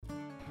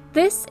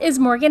This is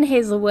Morgan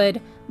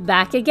Hazelwood,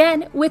 back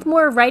again with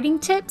more writing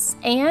tips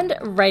and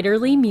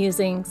writerly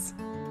musings.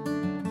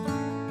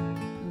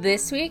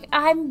 This week,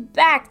 I'm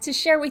back to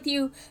share with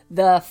you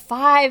the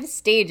 5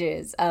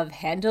 stages of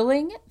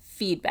handling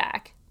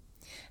feedback.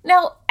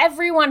 Now,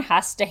 everyone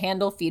has to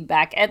handle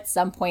feedback at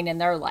some point in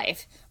their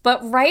life,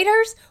 but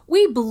writers,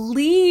 we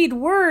bleed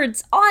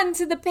words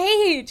onto the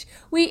page.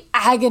 We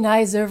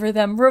agonize over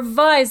them,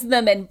 revise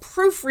them, and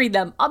proofread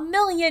them a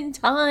million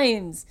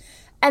times.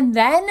 And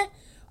then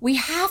we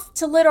have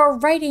to let our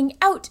writing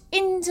out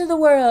into the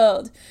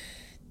world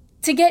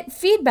to get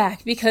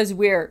feedback because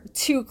we're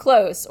too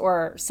close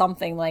or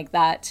something like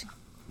that.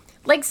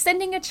 Like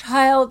sending a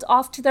child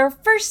off to their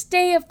first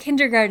day of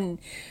kindergarten.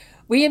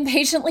 We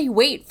impatiently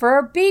wait for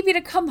our baby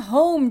to come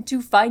home to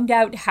find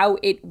out how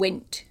it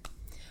went.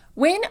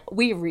 When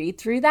we read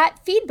through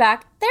that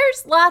feedback,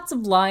 there's lots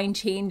of line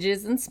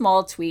changes and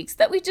small tweaks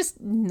that we just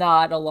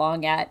nod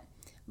along at.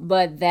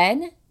 But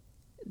then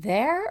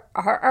there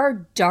are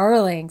our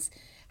darlings.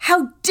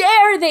 How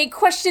dare they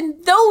question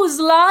those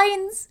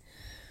lines?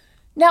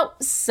 Now,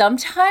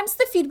 sometimes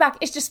the feedback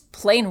is just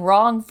plain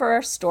wrong for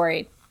our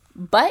story,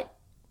 but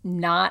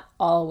not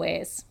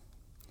always.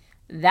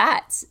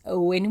 That's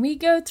when we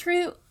go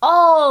through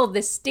all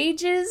the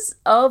stages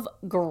of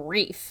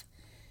grief: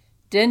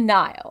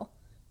 denial,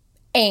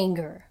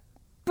 anger,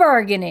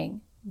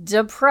 bargaining,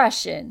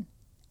 depression,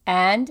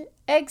 and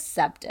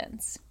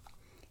acceptance.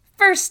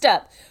 First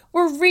up,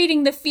 we're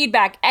reading the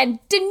feedback and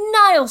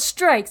denial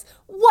strikes.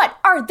 What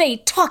are they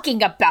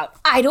talking about?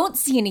 I don't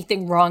see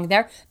anything wrong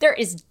there. There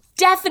is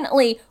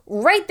definitely,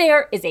 right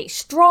there is a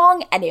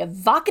strong and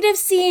evocative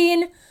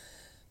scene,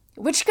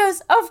 which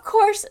goes, of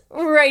course,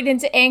 right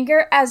into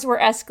anger as we're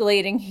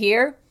escalating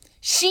here.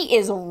 She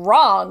is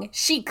wrong.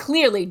 She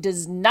clearly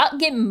does not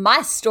get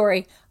my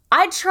story.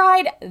 I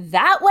tried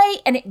that way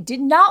and it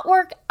did not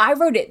work. I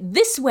wrote it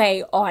this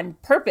way on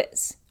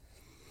purpose.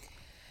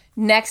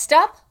 Next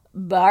up,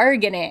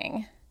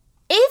 bargaining.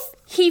 If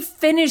he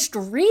finished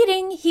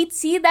reading, he'd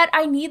see that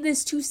I need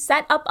this to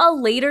set up a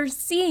later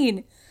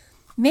scene.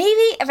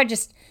 Maybe if I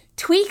just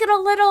tweak it a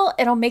little,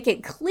 it'll make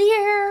it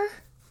clear.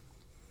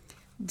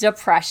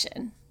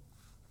 Depression.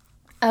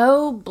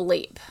 Oh,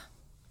 bleep.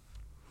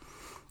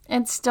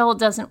 It still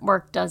doesn't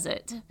work, does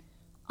it?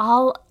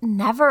 I'll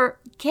never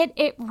get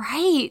it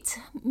right.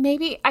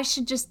 Maybe I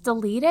should just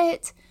delete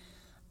it.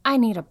 I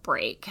need a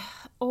break.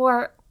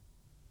 Or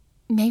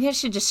maybe I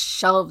should just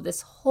shelve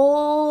this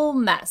whole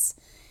mess.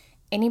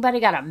 Anybody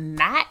got a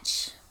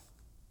match?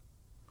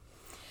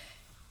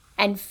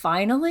 And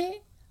finally,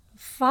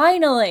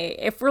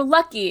 if we're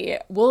lucky,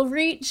 we'll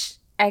reach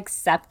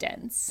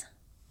acceptance.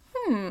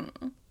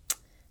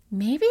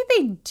 Maybe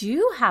they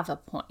do have a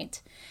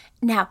point.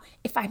 Now,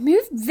 if I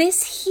move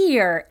this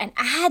here and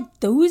add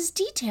those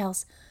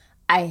details,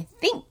 I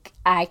think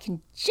I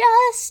can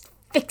just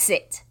fix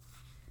it.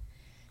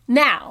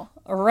 Now,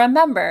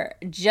 remember,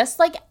 just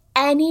like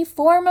any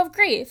form of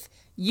grief,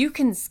 you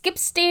can skip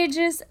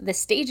stages, the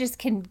stages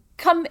can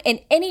come in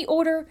any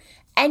order,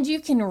 and you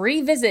can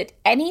revisit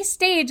any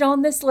stage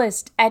on this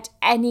list at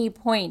any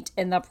point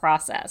in the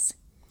process.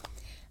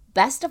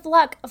 Best of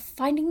luck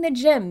finding the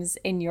gems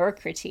in your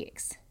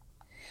critiques.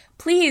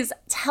 Please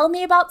tell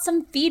me about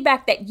some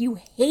feedback that you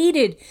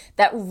hated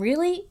that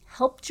really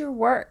helped your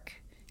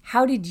work.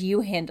 How did you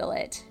handle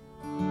it?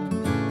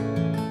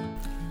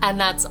 And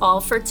that's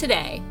all for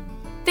today.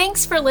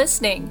 Thanks for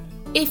listening.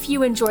 If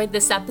you enjoyed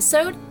this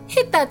episode,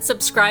 hit that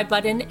subscribe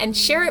button and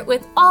share it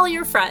with all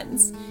your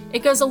friends.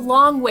 It goes a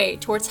long way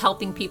towards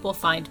helping people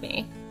find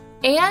me.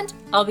 And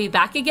I'll be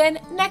back again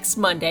next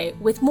Monday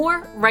with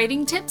more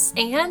writing tips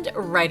and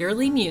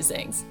writerly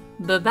musings.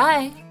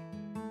 Bye-bye.